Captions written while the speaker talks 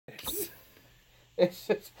It's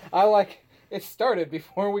just, I like, it started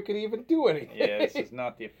before we could even do anything. Yeah, this is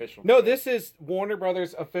not the official. No, this is Warner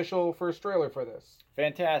Brothers' official first trailer for this.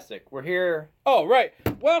 Fantastic. We're here. Oh, right.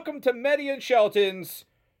 Welcome to Mette Shelton's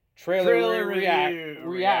trailer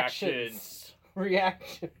reactions.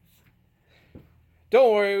 Reactions.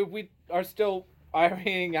 Don't worry, we are still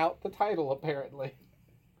ironing out the title, apparently.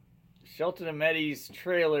 Shelton and Mette's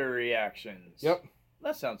trailer reactions. Yep.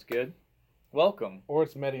 That sounds good. Welcome. Or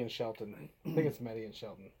it's Mette and Shelton. I think it's Mette and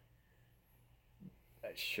Shelton.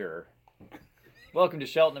 Sure. Welcome to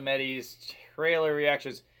Shelton and Mette's trailer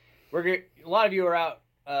reactions. A lot of you are out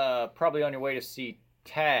probably on your way to see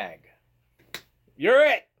Tag. You're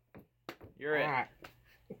it! You're it. Ah.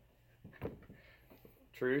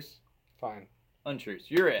 Truce? Fine. Untruce.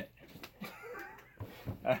 You're it.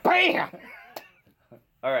 BAM!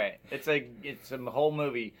 All right. It's a whole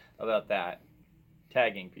movie about that.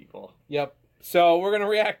 Tagging people. Yep. So we're going to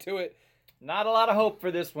react to it. Not a lot of hope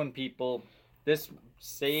for this one, people.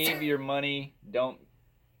 Save your money. Don't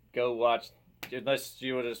go watch, unless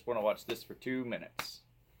you just want to watch this for 2 minutes.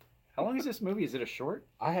 How long is this movie? Is it a short?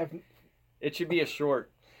 It should be a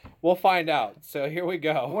short. We'll find out. So here we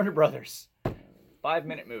go. Warner Brothers.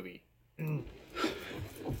 5-minute movie.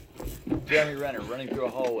 Jeremy Renner running through a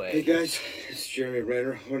hallway. Hey guys, it's Jeremy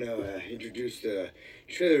Renner. I want to introduce the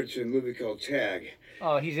trailer to a movie called Tag.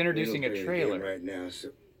 Oh, he's introducing a trailer right now. So.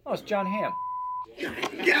 Oh, it's John Hamm.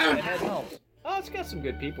 And Ed Helms. Oh, it's got some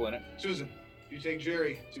good people in it. Susan, you take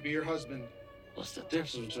Jerry to be your husband. What's the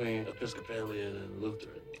difference between Episcopalian and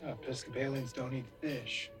Lutheran? Episcopalians don't eat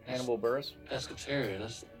fish. Hannibal Buress. Pescatarian,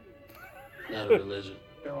 that's not a religion.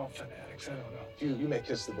 They're all fanatics. I don't know. You may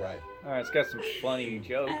kiss the bride. All right, it's got some funny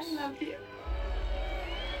jokes. I love you.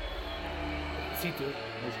 See to it.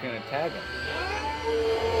 He's gonna tag him.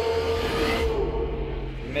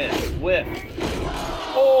 Miss. Whip.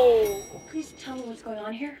 Oh! Please tell me what's going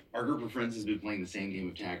on here. Our group of friends has been playing the same game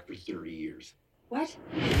of tag for 30 years. What?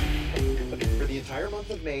 For the entire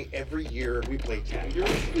month of May, every year we play tag. You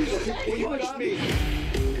pushed me.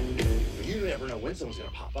 You never know when someone's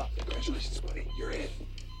gonna pop up. Congratulations, buddy. You're in.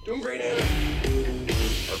 Doing great, Anna.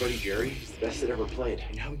 Our buddy Jerry is the best that ever played,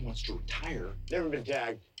 and now he wants to retire. Never been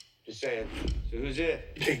tagged. Just saying. So who's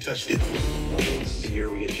it? You can't touch this. This year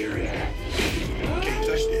we get Jerry. You can't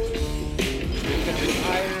touch this.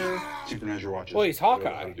 Retire. Synchronize your watches. Well, he's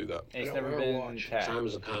Hawkeye. How to do that. He's never been tagged. Time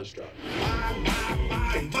is a construct.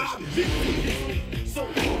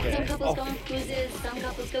 Some couples go on cruises, some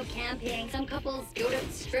couples go camping, some couples go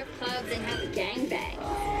to strip clubs and have gangbangs.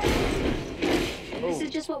 This is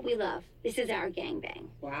just what we love. This is our gangbang.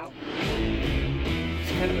 Wow.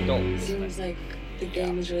 It's kind of adult. Seems like the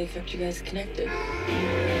game has really kept you guys connected. All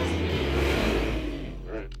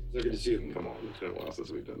right. So good to see you. Come on. It's been a while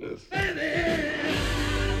since we've done this.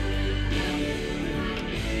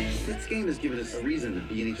 This game has given us a reason to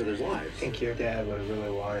be in each other's lives. I think your dad would have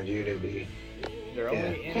really wanted you to be. They're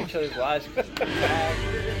only in each other's lives because of the tag.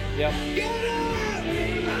 Yep.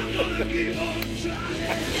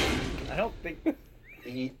 I don't think.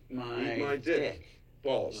 Eat my, My dick.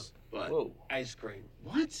 Balls. But Whoa. ice cream.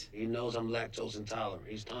 What? He knows I'm lactose intolerant.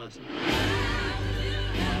 He's taunting me.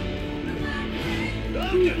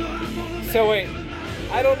 So wait,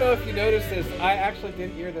 I don't know if you noticed this. I actually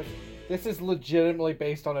didn't hear this. This is legitimately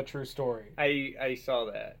based on a true story. I saw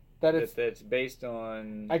that. That's based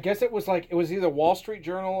on. I guess it was either Wall Street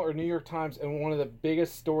Journal or New York Times, and one of the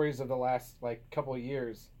biggest stories of the last couple of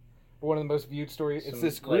years. One of the most viewed stories. It's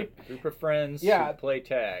this group of friends. Yeah. Who play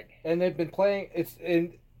tag. And they've been playing.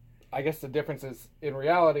 I guess the difference is in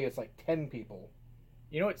reality it's 10 people.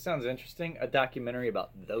 You know what sounds interesting? A documentary about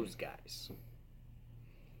those guys.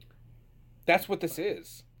 That's what this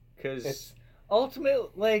is. Because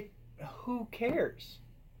ultimately, who cares?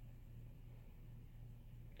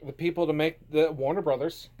 The people to make the Warner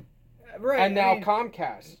Brothers. Right. And now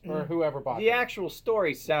Comcast or whoever bought the them. actual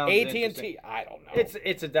story sounds AT&T. interesting. I don't know.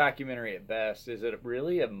 It's a documentary at best. Is it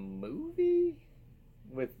really a movie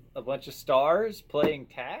with a bunch of stars playing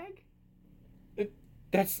tag?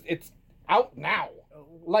 It's out now.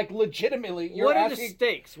 Legitimately, What are the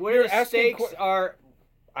stakes? What are the stakes?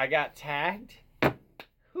 I got tagged.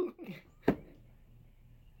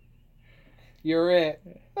 You're it.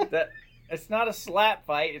 It's not a slap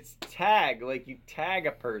fight. It's tag. You tag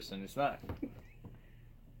a person. It's not.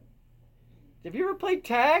 Have you ever played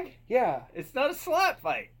tag? Yeah. It's not a slap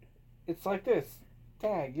fight. It's like this.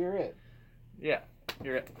 Tag. You're it. Yeah.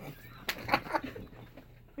 You're it.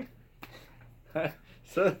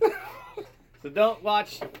 So don't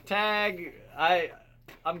watch tag.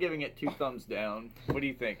 I'm giving it 2 thumbs down. What do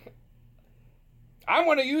you think? I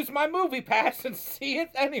want to use my movie pass and see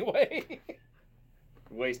it anyway.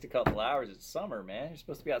 waste a couple hours. It's summer, man. You're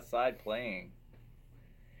supposed to be outside playing.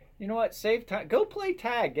 You know what? Save time. Go play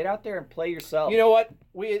tag. Get out there and play yourself. You know what?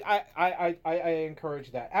 I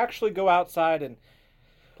encourage that. Actually, go outside and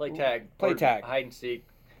play tag. Play tag. Hide and seek.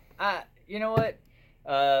 You know what?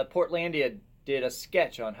 Portlandia did a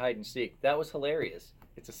sketch on hide and seek. That was hilarious.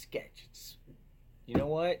 It's a sketch. You know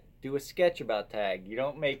what? Do a sketch about tag. You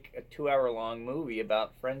don't make a 2-hour-long movie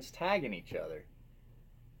about friends tagging each other.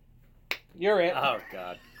 You're it. Oh,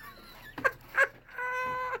 God.